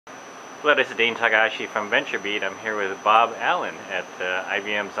Hello, this is Dean Takahashi from VentureBeat. I'm here with Bob Allen at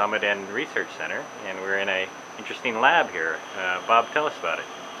IBM's Almaden Research Center, and we're in an interesting lab here. Bob, tell us about it.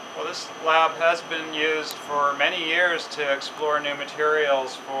 Well, this lab has been used for many years to explore new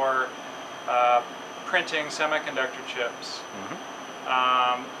materials for printing semiconductor chips.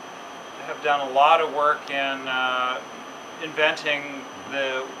 Have done a lot of work in inventing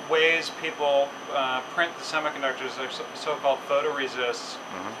the ways people print the semiconductors, their so-called photoresists.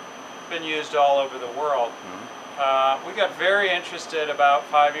 Been used all over the world. We got very interested about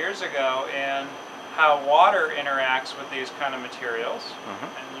 5 years ago in how water interacts with these kind of materials.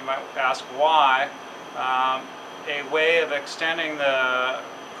 And you might ask why. A way of extending the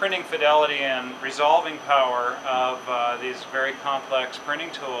printing fidelity and resolving power of these very complex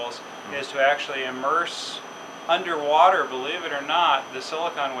printing tools is to actually immerse underwater, believe it or not, the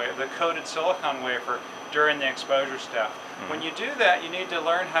silicon wafer, the coated silicon wafer during the exposure step. When you do that, you need to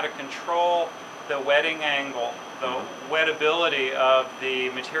learn how to control the wetting angle, the wettability of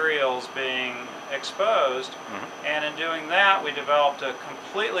the materials being exposed. And in doing that, we developed a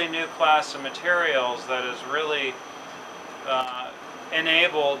completely new class of materials that has really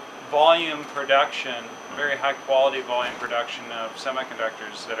enabled volume production, very high quality volume production of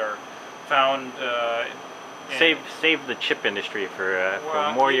semiconductors that are found Save the chip industry for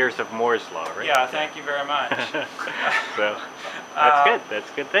more years of Moore's Law, right? Yeah, thank you very much. So that's good. That's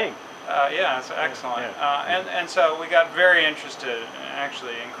a good thing. Yeah, it's excellent. And so we got very interested,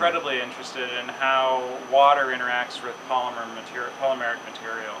 actually incredibly interested, in how water interacts with polymeric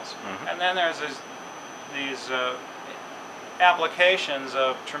materials. And then there's these applications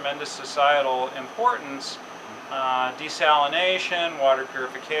of tremendous societal importance. Desalination, water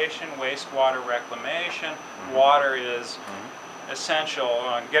purification, wastewater reclamation. Water is essential.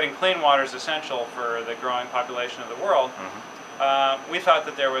 Getting clean water is essential for the growing population of the world. We thought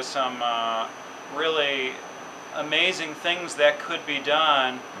that there was some really amazing things that could be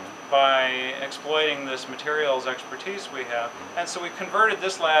done by exploiting this materials expertise we have. And so we converted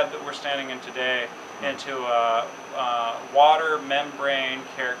this lab that we're standing in today into a water membrane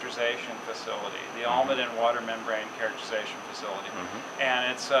characterization facility, the Almaden Water Membrane Characterization Facility.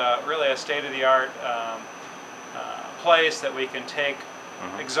 And it's really a state-of-the-art place that we can take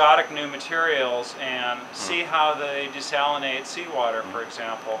exotic new materials and see how they desalinate seawater, for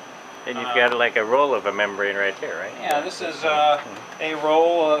example. And you've got like a roll of a membrane right here, right? Yeah, this is a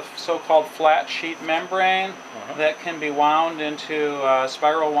roll of so-called flat sheet membrane that can be wound into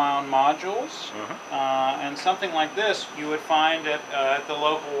spiral wound modules. And something like this you would find at the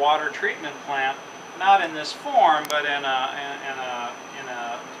local water treatment plant, not in this form, but in a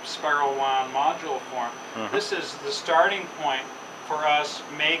spiral wound module form. This is the starting point for us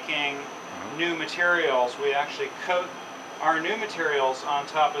making new materials. We actually coat our new materials on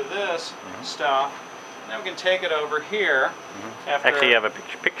top of this stuff, and then we can take it over here. Actually, you have a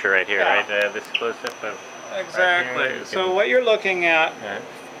picture right here, right? This close-up of... Exactly. Right, so what you're looking at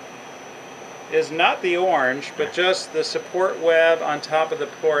is not the orange, but just the support web on top of the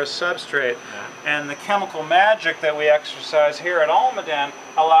porous substrate. And the chemical magic that we exercise here at Almaden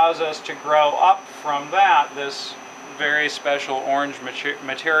allows us to grow up from that, this very special orange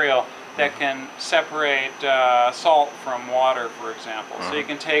material that can separate salt from water, for example. So you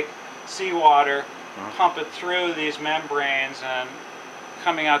can take seawater, pump it through these membranes, and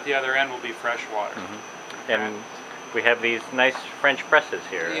coming out the other end will be fresh water. And we have these nice French presses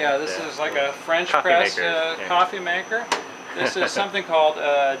here. Yeah, this is like a French press coffee maker. This is something called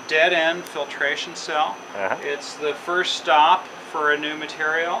a dead-end filtration cell. It's the first stop for a new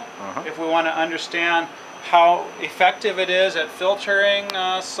material. If we want to understand how effective it is at filtering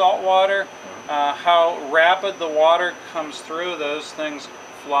salt water, how rapid the water comes through, those things,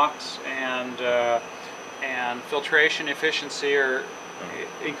 flux and filtration efficiency, are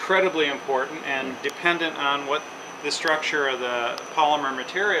incredibly important and dependent on what the structure of the polymer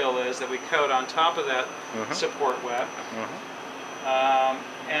material is that we coat on top of that support web.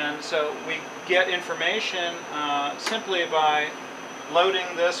 And so we get information simply by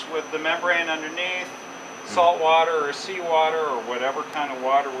loading this with the membrane underneath, salt water or seawater or whatever kind of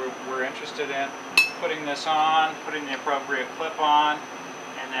water we're interested in, putting this on, putting the appropriate clip on,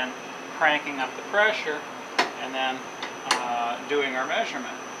 and then cranking up the pressure, and then doing our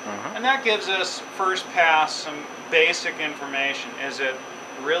measurement. And that gives us first pass some basic information. Is it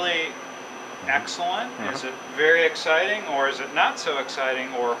really excellent? Is it very exciting, or is it not so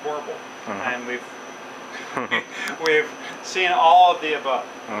exciting or horrible? And we've seen all of the above.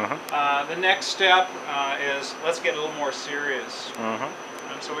 The next step is let's get a little more serious.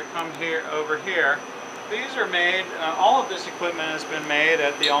 And so we come over here These are made, all of this equipment has been made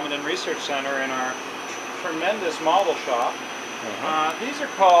at the Almaden Research Center in our tremendous model shop. These are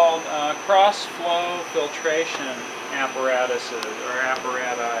called cross-flow filtration apparatuses, or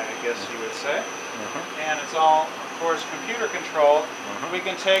apparati, I guess you would say. And it's all, of course, computer controlled. We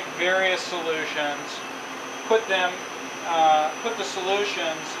can take various solutions, put the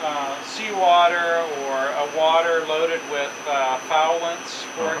solutions, seawater or a water loaded with foulants,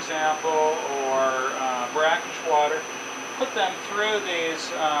 for example, or brackish water, put them through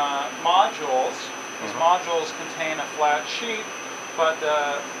these modules. These modules contain a flat sheet, but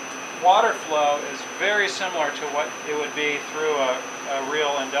the water flow is very similar to what it would be through a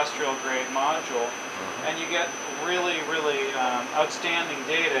real industrial grade module. And you get really, really outstanding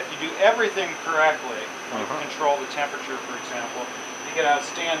data. If you do everything correctly, you control the temperature, for example, you get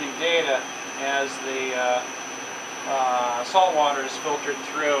outstanding data as the salt water is filtered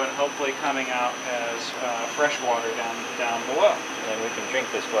through and hopefully coming out as fresh water down below. And we can drink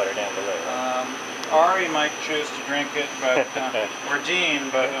this water down below. Ari might choose to drink it, but or Dean,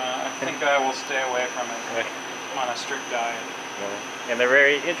 but I think I will stay away from it. I'm on a strict diet. And they're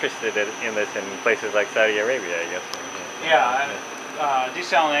very interested in this in places like Saudi Arabia, I guess. Yeah,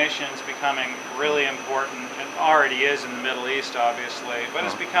 desalination is becoming really important. It already is in the Middle East, obviously, but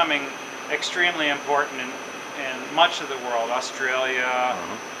it's becoming extremely important in much of the world. Australia,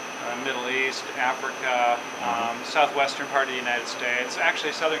 Middle East, Africa, southwestern part of the United States.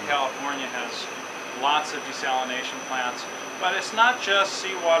 Actually, Southern California has lots of desalination plants, but it's not just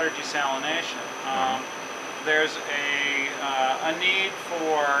seawater desalination. There's a need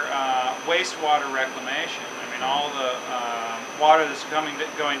for wastewater reclamation. I mean, all the water that's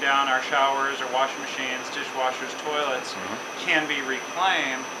going down our showers or washing machines, dishwashers, toilets can be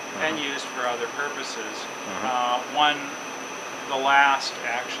reclaimed and used for other purposes. The last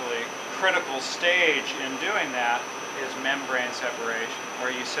actually critical stage in doing that is membrane separation, where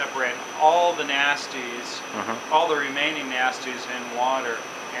you separate all the nasties, all the remaining nasties in water,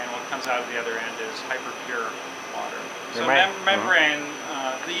 and what comes out of the other end is hyper-pure water. So membrane,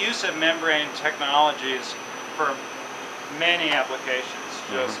 the use of membrane technologies for many applications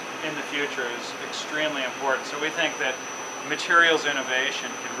just in the future is extremely important. So we think that materials innovation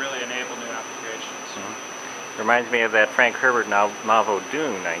can really enable new applications. Reminds me of that Frank Herbert novel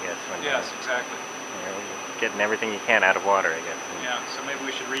Dune, I guess. Yes, exactly. Getting everything you can out of water, I guess. Yeah, so maybe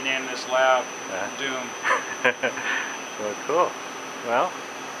we should rename this lab Doom. Well, cool. Well,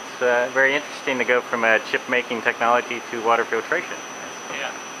 it's very interesting to go from chip making technology to water filtration.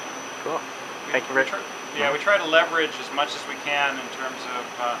 Yeah. Cool. Thank you, Rick. We try to leverage as much as we can in terms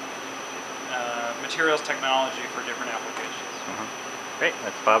of materials technology for different applications. Great.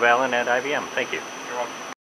 That's Bob Allen at IBM. Thank you. You're welcome.